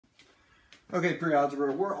Okay,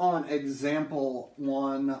 pre-algebra, we're on example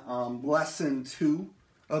 1, lesson 2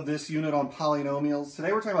 of this unit on polynomials.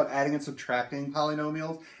 Today we're talking about adding and subtracting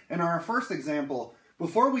polynomials. And our first example,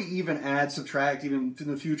 before we even add, subtract, even in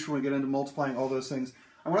the future when we get into multiplying, all those things,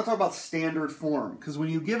 I want to talk about standard form. Because when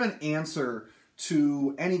you give an answer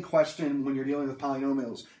to any question when you're dealing with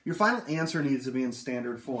polynomials, your final answer needs to be in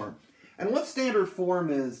standard form. And what standard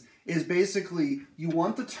form is basically you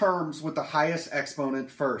want the terms with the highest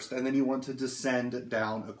exponent first, and then you want to descend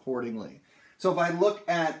down accordingly. So if I look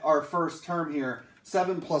at our first term here,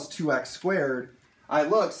 7 plus 2x squared,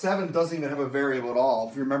 7 doesn't even have a variable at all.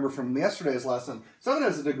 If you remember from yesterday's lesson, 7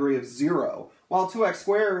 has a degree of 0, while 2x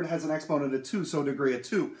squared has an exponent of 2, so a degree of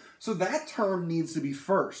 2. So that term needs to be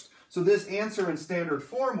first. So this answer in standard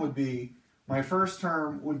form would be, my first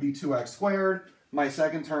term would be 2x squared, my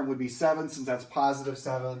second term would be 7, since that's positive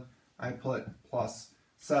 7, I put plus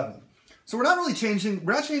 7. So we're not changing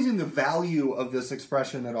the value of this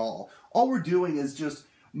expression at all. All we're doing is just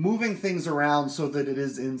moving things around so that it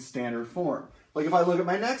is in standard form. Like if I look at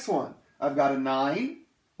my next one, I've got a 9,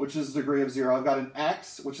 which is a degree of 0. I've got an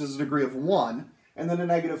x, which is a degree of 1, and then a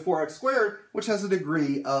negative 4x squared, which has a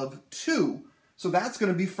degree of 2. So that's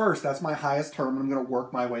going to be first. That's my highest term, and I'm going to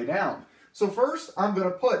work my way down. So first, I'm going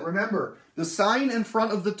to put, remember, the sign in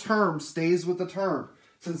front of the term stays with the term.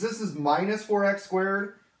 Since this is minus 4x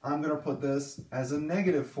squared, I'm going to put this as a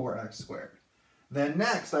negative 4x squared. Then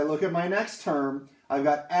next, I look at my next term. I've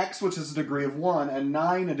got x, which is a degree of 1, and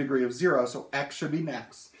 9, a degree of 0, so x should be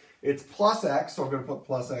next. It's plus x, so I'm going to put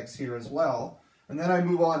plus x here as well. And then I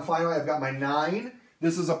move on. Finally, I've got my 9.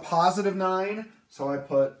 This is a positive 9, so I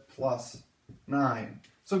put plus 9.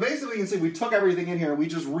 So basically, you can see we took everything in here and we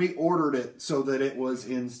just reordered it so that it was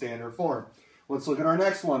in standard form. Let's look at our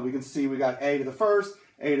next one. We can see we got a to the first,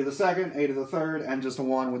 a to the second, a to the third, and just a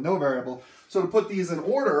 1 with no variable. So to put these in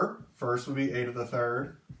order, first would be a to the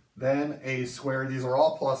third, then a squared. These are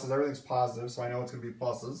all pluses. Everything's positive, so I know it's going to be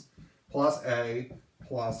pluses. Plus a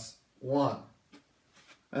plus 1.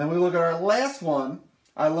 And then we look at our last one.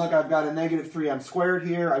 I've got a negative 3m squared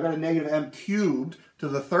here. I've got a negative m cubed to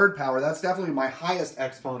the third power. That's definitely my highest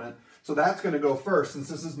exponent. So that's going to go first. Since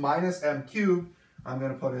this is minus m cubed, I'm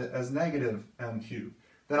going to put it as negative m cubed.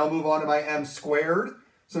 Then I'll move on to my m squared.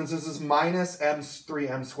 Since this is minus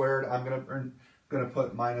 3m squared, I'm going to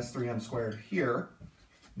put minus 3m squared here.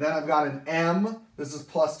 Then I've got an m. This is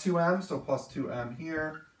plus 2m, so plus 2m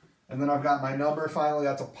here. And then I've got my number finally.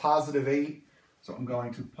 That's a positive 8. So I'm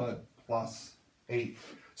going to put plus 8.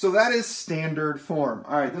 So that is standard form.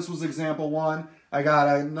 All right, this was example 1. I got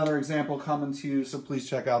another example coming to you, so please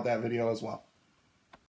check out that video as well.